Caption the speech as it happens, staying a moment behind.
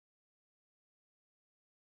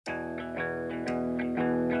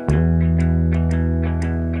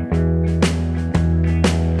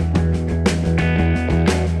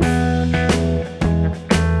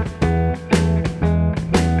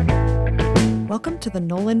Welcome to the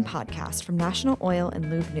Nolan Podcast from National Oil and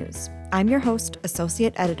Lube News. I'm your host,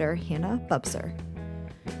 Associate Editor Hannah Bubser.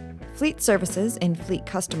 Fleet services and fleet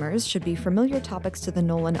customers should be familiar topics to the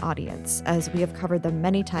Nolan audience, as we have covered them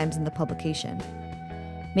many times in the publication.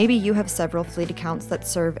 Maybe you have several fleet accounts that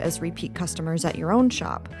serve as repeat customers at your own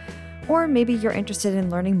shop, or maybe you're interested in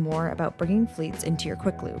learning more about bringing fleets into your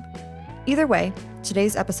quick lube. Either way,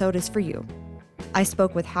 today's episode is for you. I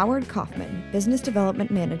spoke with Howard Koffman, Business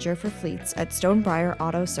Development Manager for Fleets at Stonebriar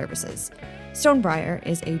Auto Services. Stonebriar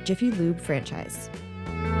is a Jiffy Lube franchise.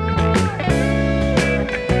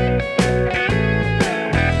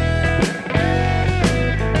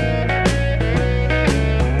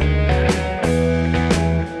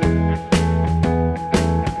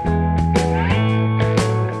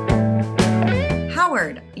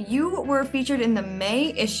 Howard, you were featured in the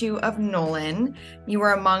May issue of Nolan. You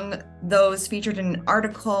were among those featured in an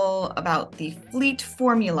article about the fleet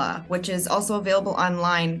formula, which is also available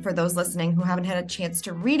online for those listening who haven't had a chance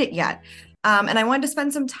to read it yet. And I wanted to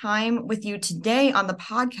spend some time with you today on the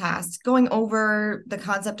podcast going over the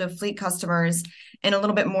concept of fleet customers in a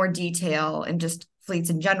little bit more detail and just fleets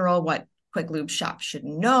in general, what quick lube shops should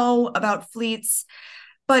know about fleets.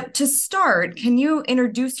 But to start, can you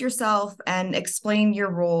introduce yourself and explain your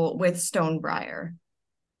role with Stonebriar?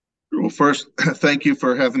 Well, first, thank you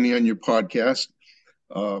for having me on your podcast.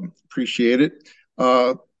 Appreciate it.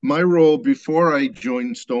 My role before I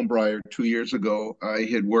joined Stonebriar 2 years ago, I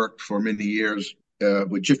had worked for many years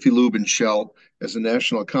with Jiffy Lube and Shell as a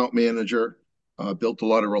national account manager, built a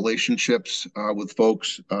lot of relationships with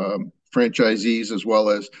folks, franchisees, as well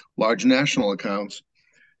as large national accounts.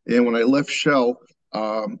 And when I left Shell,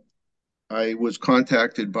 I was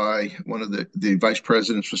contacted by one of the vice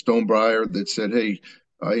presidents for Stonebriar that said, "Hey,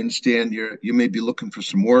 I understand you may be looking for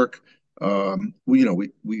some work.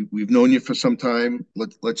 We've known you for some time.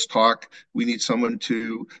 Let's talk. We need someone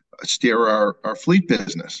to steer our fleet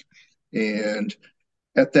business." And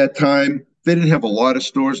at that time, they didn't have a lot of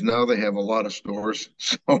stores. Now they have a lot of stores.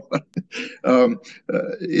 So,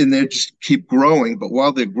 and they just keep growing. But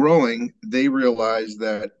while they're growing, they realize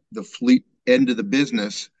that the fleet end of the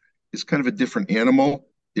business is kind of a different animal.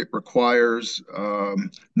 It requires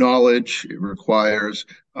knowledge. It requires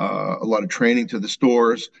a lot of training to the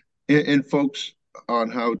stores and folks on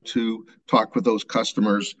how to talk with those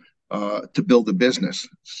customers to build a business.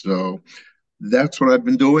 So that's what I've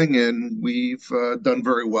been doing, and we've done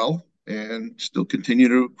very well and still continue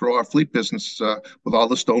to grow our fleet business with all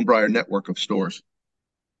the Stonebriar network of stores.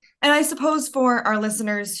 And I suppose for our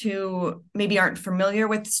listeners who maybe aren't familiar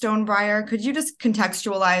with Stonebriar, could you just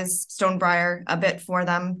contextualize Stonebriar a bit for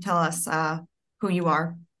them? Tell us who you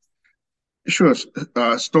are. Sure.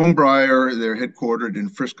 Stonebriar, they're headquartered in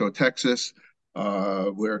Frisco, Texas.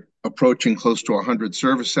 We're approaching close to 100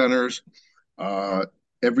 service centers.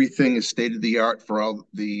 Everything is state-of-the-art for all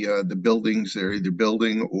the buildings they're either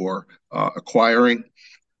building or acquiring.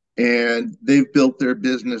 And they've built their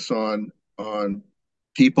business on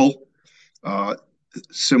people,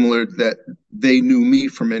 similar that they knew me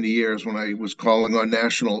for many years when I was calling on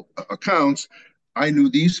national accounts. I knew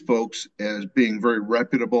these folks as being very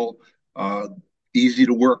reputable, easy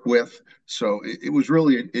to work with. So it was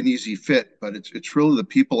really an easy fit, but it's really the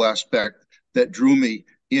people aspect that drew me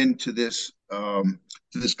into this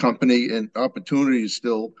company, and opportunity to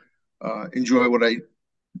still enjoy what I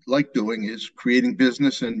like doing is creating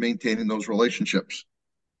business and maintaining those relationships.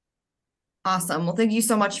 Awesome. Well, thank you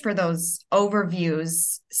so much for those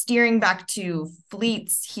overviews. Steering back to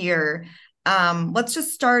fleets here, let's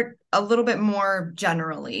just start a little bit more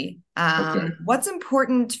generally. Okay. What's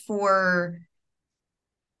important for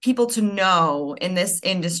people to know in this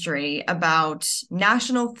industry about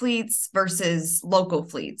national fleets versus local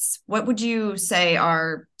fleets? What would you say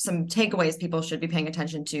are some takeaways people should be paying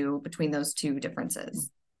attention to between those two differences?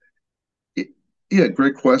 Yeah,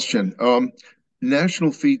 great question.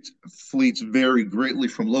 National fleets vary greatly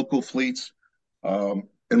from local fleets.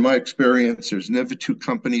 In my experience, there's never two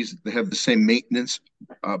companies that have the same maintenance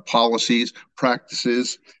policies,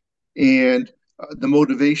 practices, and the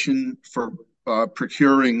motivation for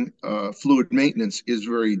procuring fluid maintenance is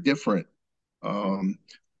very different.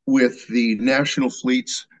 With the national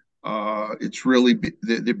fleets, it's really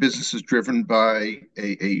their business is driven by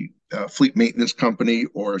a fleet maintenance company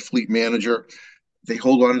or a fleet manager. They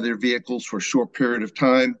hold on to their vehicles for a short period of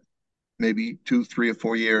time, maybe 2, 3, or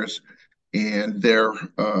 4 years, and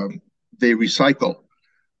they recycle.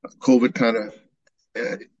 COVID kind of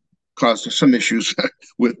caused some issues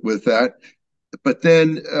with that, but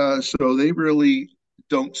then so they really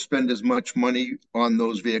don't spend as much money on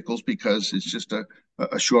those vehicles because it's just a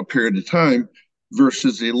short period of time,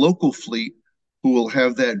 versus a local fleet who will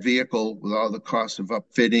have that vehicle with all the costs of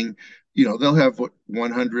upfitting. You know, they'll have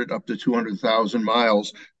 100 up to 200,000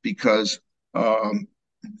 miles because um,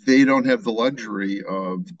 they don't have the luxury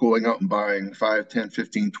of going out and buying 5, 10,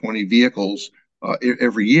 15, 20 vehicles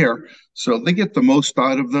every year. So they get the most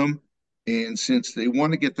out of them. And since they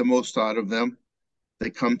want to get the most out of them, they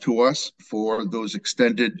come to us for those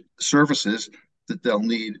extended services that they'll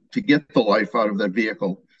need to get the life out of that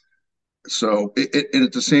vehicle. So, and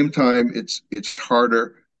at the same time, it's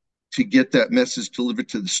harder to get that message delivered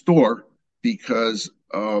to the store because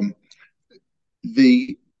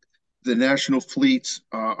the the national fleets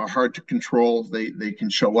are hard to control. They can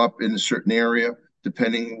show up in a certain area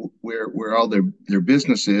depending where all their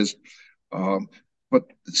business is. Um, but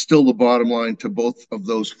still, the bottom line to both of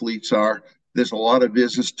those fleets are there's a lot of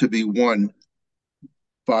business to be won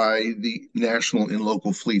by the national and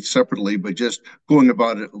local fleets separately, but just going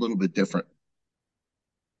about it a little bit different.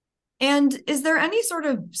 And is there any sort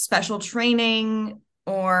of special training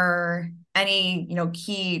or any,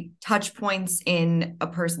 key touch points in a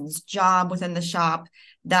person's job within the shop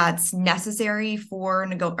that's necessary for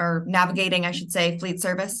navigating, I should say, fleet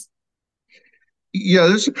service? Yeah,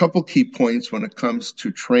 there's a couple key points when it comes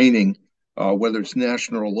to training, whether it's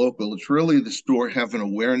national or local. It's really the store having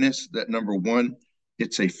awareness that number one,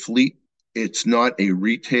 it's a fleet, it's not a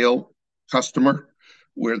retail customer,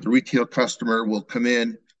 where the retail customer will come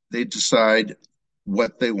in, they decide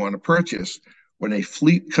what they want to purchase. When a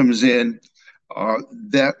fleet comes in,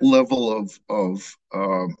 that level of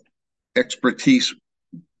expertise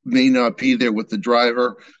may not be there with the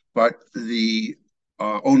driver, but the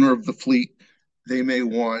owner of the fleet, they may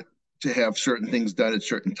want to have certain things done at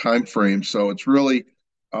certain time frames. So it's really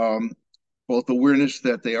um, both awareness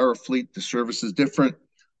that they are a fleet, the service is different,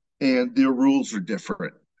 and their rules are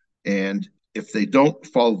different. And if they don't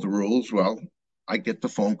follow the rules, well, I get the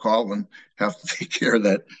phone call and have to take care of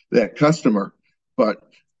that customer. But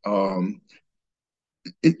um,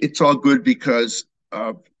 it's all good because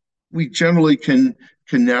we generally can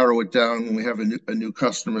narrow it down when we have a new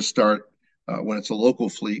customer start when it's a local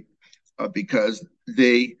fleet because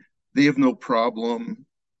they have no problem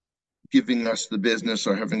giving us the business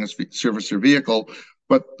or having us service their vehicle,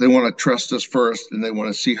 but they want to trust us first and they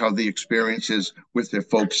want to see how the experience is with their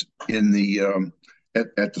folks in the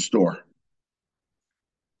at the store.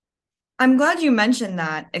 I'm glad you mentioned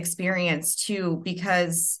that experience too,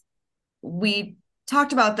 because we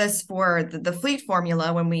talked about this for the fleet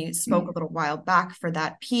formula when we spoke a little while back for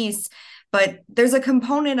that piece, but there's a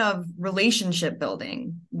component of relationship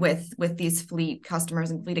building with these fleet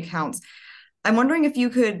customers and fleet accounts. I'm wondering if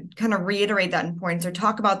you could kind of reiterate that in points or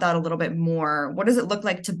talk about that a little bit more. What does it look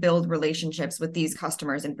like to build relationships with these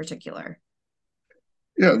customers in particular?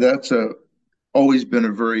 Yeah, that's always been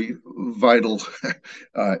a very vital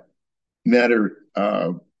uh, matter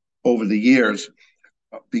over the years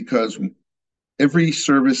because every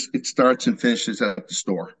service it starts and finishes at the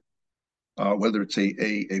store. Whether it's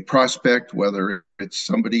a prospect, whether it's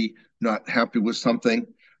somebody not happy with something.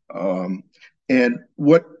 Um, and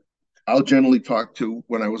what I'll generally talk to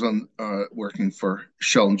when I was on working for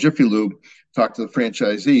Shell and Jiffy Lube, talk to the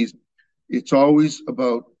franchisees. It's always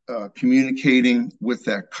about communicating with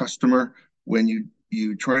that customer when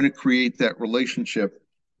you trying to create that relationship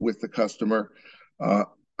with the customer. Uh,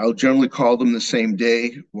 I'll generally call them the same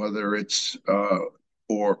day, whether it's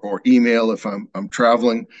or email if I'm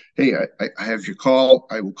traveling. Hey, I have your call.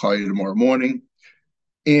 I will call you tomorrow morning.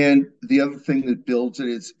 And the other thing that builds it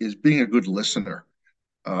is being a good listener.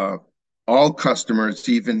 Uh, all customers,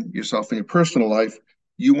 even yourself in your personal life,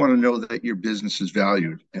 you want to know that your business is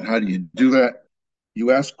valued. And how do you do that?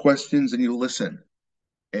 You ask questions and you listen.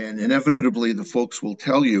 And inevitably, the folks will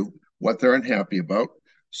tell you what they're unhappy about.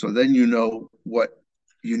 So then you know what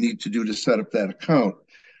you need to do to set up that account.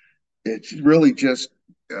 It's really just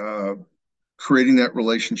uh, creating that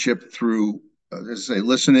relationship through, as I say,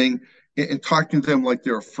 listening and talking to them like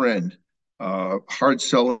they're a friend. Hard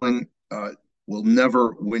selling will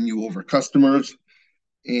never win you over customers.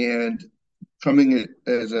 And coming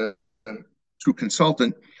as a true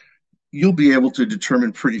consultant, you'll be able to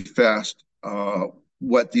determine pretty fast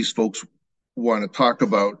what these folks want to talk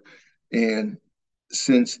about. And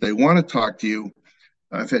since they want to talk to you,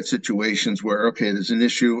 I've had situations where, okay, there's an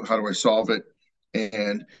issue. How do I solve it?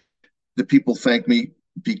 And the people thank me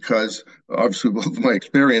because obviously with my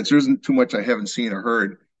experience, there isn't too much I haven't seen or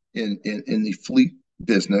heard in the fleet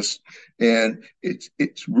business. And it's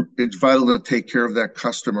vital to take care of that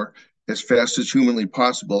customer as fast as humanly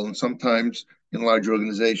possible. And sometimes in large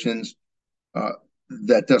organizations, uh,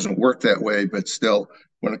 that doesn't work that way. But still,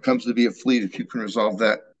 when it comes to be a fleet, if you can resolve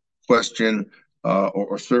that question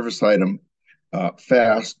or service item,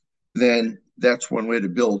 fast, then that's one way to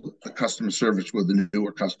build a customer service with a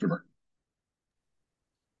newer customer.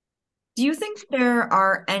 Do you think there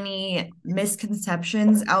are any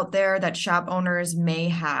misconceptions out there that shop owners may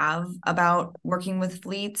have about working with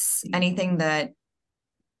fleets? Anything that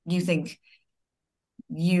you think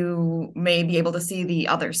you may be able to see the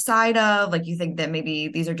other side of? Like you think that maybe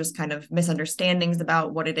these are just kind of misunderstandings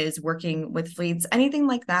about what it is working with fleets? Anything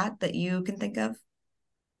like that that you can think of?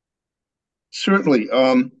 Certainly.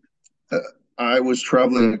 Uh, I was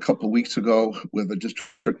traveling a couple of weeks ago with a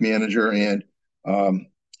district manager and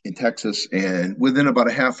in Texas, and within about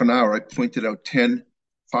a half an hour, I pointed out 10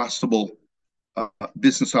 possible uh,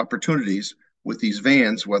 business opportunities with these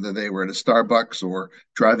vans, whether they were at a Starbucks or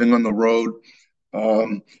driving on the road.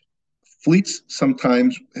 Um, Fleets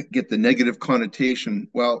sometimes get the negative connotation.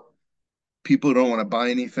 Well, people don't want to buy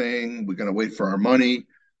anything. We're going to wait for our money.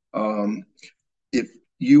 Um, if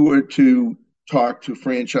you were to talk to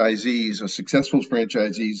franchisees or successful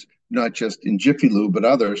franchisees, not just in Jiffy Lube, but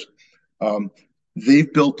others, um,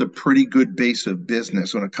 they've built a pretty good base of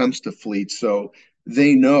business when it comes to fleets. So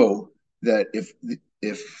they know that if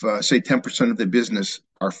say 10% of their business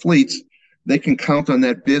are fleets, they can count on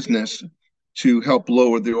that business to help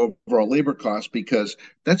lower their overall labor costs because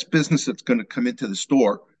that's business that's going to come into the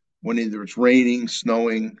store when either it's raining,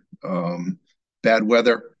 snowing, bad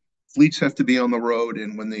weather. Fleets have to be on the road,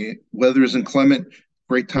 and when the weather is inclement,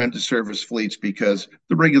 great time to service fleets because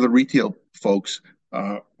the regular retail folks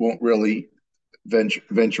won't really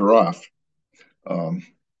venture off. Um,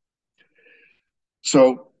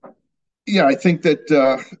 so, yeah, I think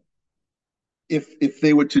that if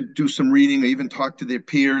they were to do some reading or even talk to their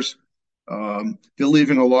peers, they're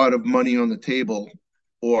leaving a lot of money on the table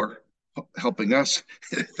or helping us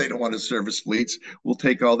if they don't want to service fleets. We'll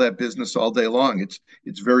take all that business all day long.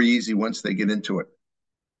 It's very easy once they get into it.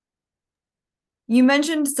 You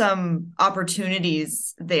mentioned some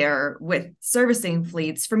opportunities there with servicing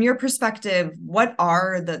fleets. From your perspective, what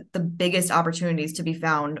are the biggest opportunities to be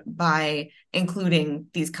found by including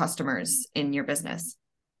these customers in your business?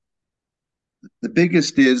 The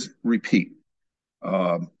biggest is repeat.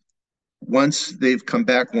 Um, Once they've come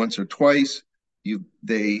back once or twice,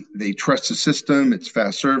 they trust the system. It's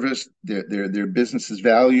fast service. Their business is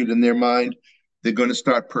valued in their mind. They're going to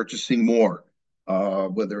start purchasing more,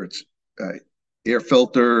 whether it's uh, air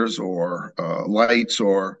filters or lights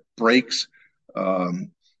or brakes.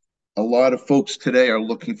 Um, a lot of folks today are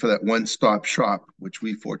looking for that one-stop shop, which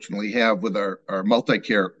we fortunately have with our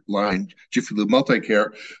multi-care line, Jiffy Lube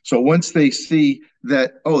Multi-Care. So once they see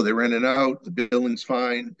that, oh, they're in and out, the billing's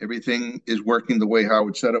fine, everything is working the way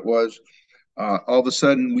Howard said it was, all of a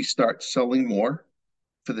sudden we start selling more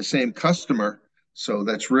for the same customer. So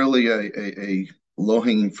that's really a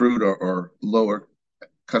low-hanging fruit or lower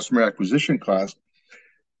customer acquisition cost.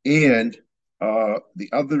 And the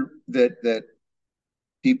other that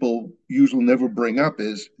people usually never bring up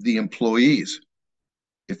is the employees.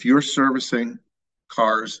 If you're servicing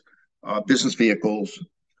cars, business vehicles,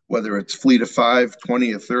 whether it's fleet of 5,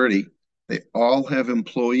 20, or 30, they all have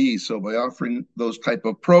employees. So by offering those type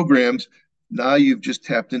of programs, now you've just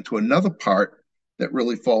tapped into another part that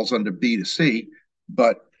really falls under B2C,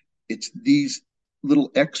 but it's these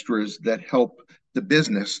little extras that help the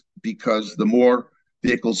business because the more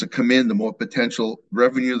vehicles that come in, the more potential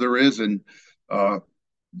revenue there is. And uh,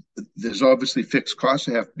 there's obviously fixed costs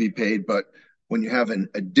that have to be paid, but when you have an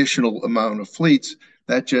additional amount of fleets,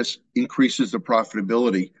 that just increases the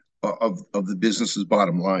profitability of the business's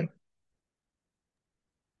bottom line.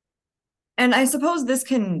 And I suppose this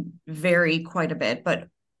can vary quite a bit, but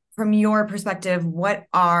from your perspective, what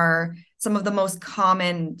are some of the most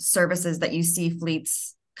common services that you see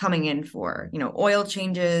fleets coming in for? You know, oil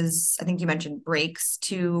changes, I think you mentioned brakes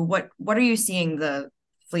too. What are you seeing the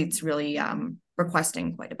fleets really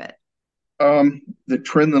requesting quite a bit? The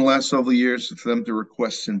trend in the last several years is for them to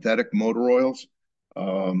request synthetic motor oils.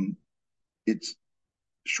 Um, it's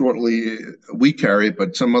shortly we carry it,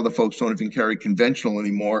 but some other folks don't even carry conventional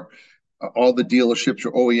anymore. All the dealerships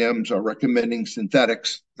or OEMs are recommending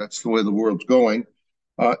synthetics. That's the way the world's going.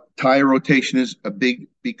 Tire rotation is a big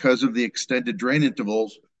because of the extended drain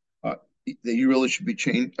intervals. Uh, you really should be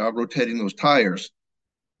rotating those tires.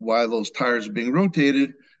 While those tires are being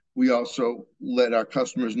rotated, we also let our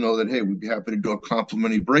customers know that hey, we'd be happy to do a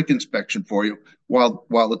complimentary brake inspection for you while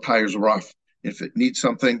the tires are off. If it needs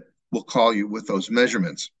something, we'll call you with those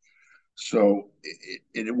measurements. So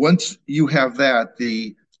once you have that,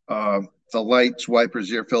 the lights,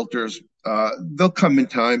 wipers, air filters, they'll come in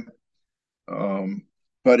time. Um,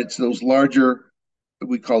 but it's those larger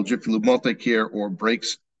we call Jiffy Lube Multi-Care or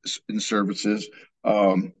brakes and services.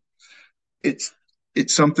 Um, it's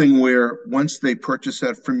it's something where once they purchase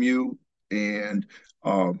that from you and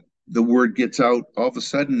the word gets out, all of a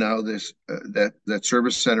sudden now this that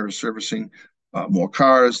service center is servicing more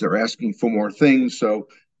cars. They're asking for more things. So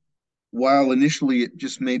while initially it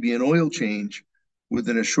just may be an oil change,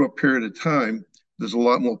 within a short period of time, there's a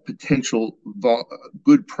lot more potential,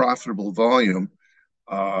 good, profitable volume.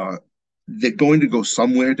 Uh, they're going to go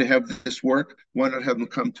somewhere to have this work. Why not have them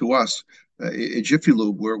come to us at Jiffy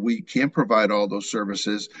Lube, where we can provide all those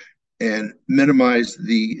services and minimize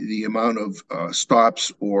the amount of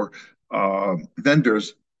stops or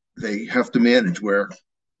vendors they have to manage, where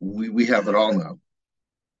we have it all now.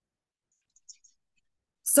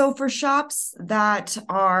 So for shops that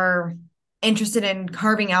are interested in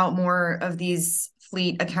carving out more of these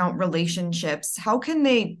fleet account relationships, how can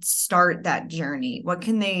they start that journey?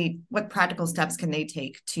 What practical steps can they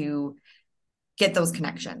take to get those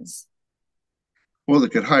connections? Well, they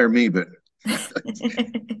could hire me, but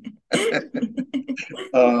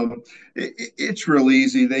it's real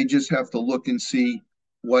easy. They just have to look and see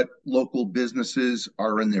what local businesses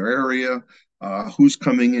are in their area, who's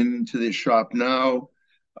coming into this shop now,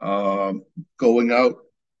 going out,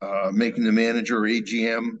 making the manager or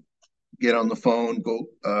AGM get on the phone,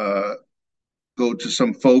 go to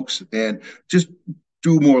some folks, and just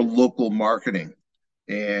do more local marketing.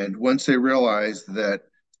 And once they realize that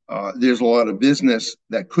there's a lot of business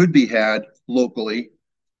that could be had locally,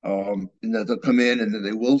 and that they'll come in and that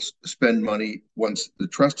they will spend money once the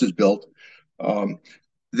trust is built,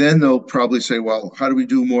 then they'll probably say, well, how do we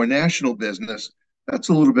do more national business? That's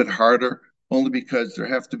a little bit harder, only because there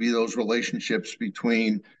have to be those relationships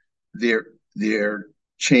between their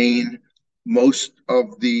chain. Most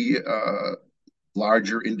of the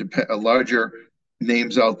larger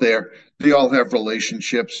names out there, they all have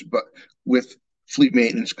relationships, but with fleet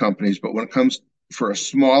maintenance companies. But when it comes for a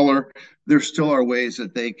smaller, there still are ways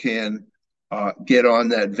that they can get on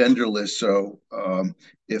that vendor list. So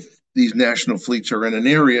if these national fleets are in an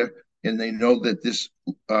area and they know that this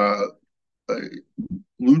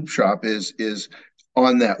lube shop is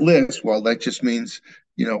on that list, well, that just means,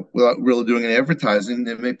 without really doing any advertising,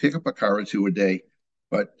 they may pick up a car or two a day.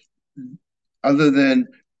 But other than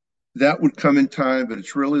that would come in time, but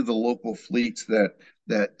it's really the local fleets that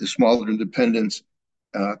the smaller independents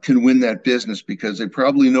can win that business, because they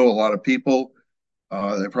probably know a lot of people.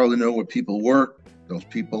 They probably know where people work. Those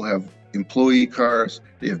people have employee cars.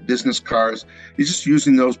 They have business cars. It's just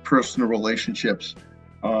using those personal relationships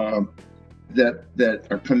that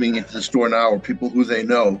are coming into the store now, or people who they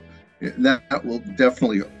know. That will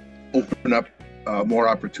definitely open up more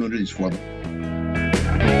opportunities for them.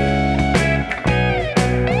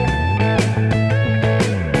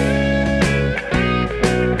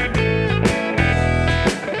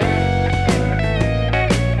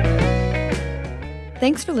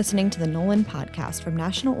 Thanks for listening to the Nolan podcast from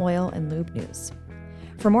National Oil and Lube News.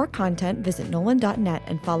 For more content, visit nolan.net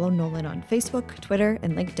and follow Nolan on Facebook, Twitter,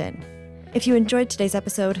 and LinkedIn. If you enjoyed today's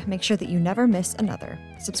episode, make sure that you never miss another.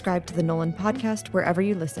 Subscribe to the Nolan podcast wherever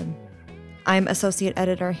you listen. I'm Associate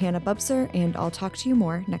Editor Hannah Bubser, and I'll talk to you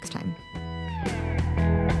more next time.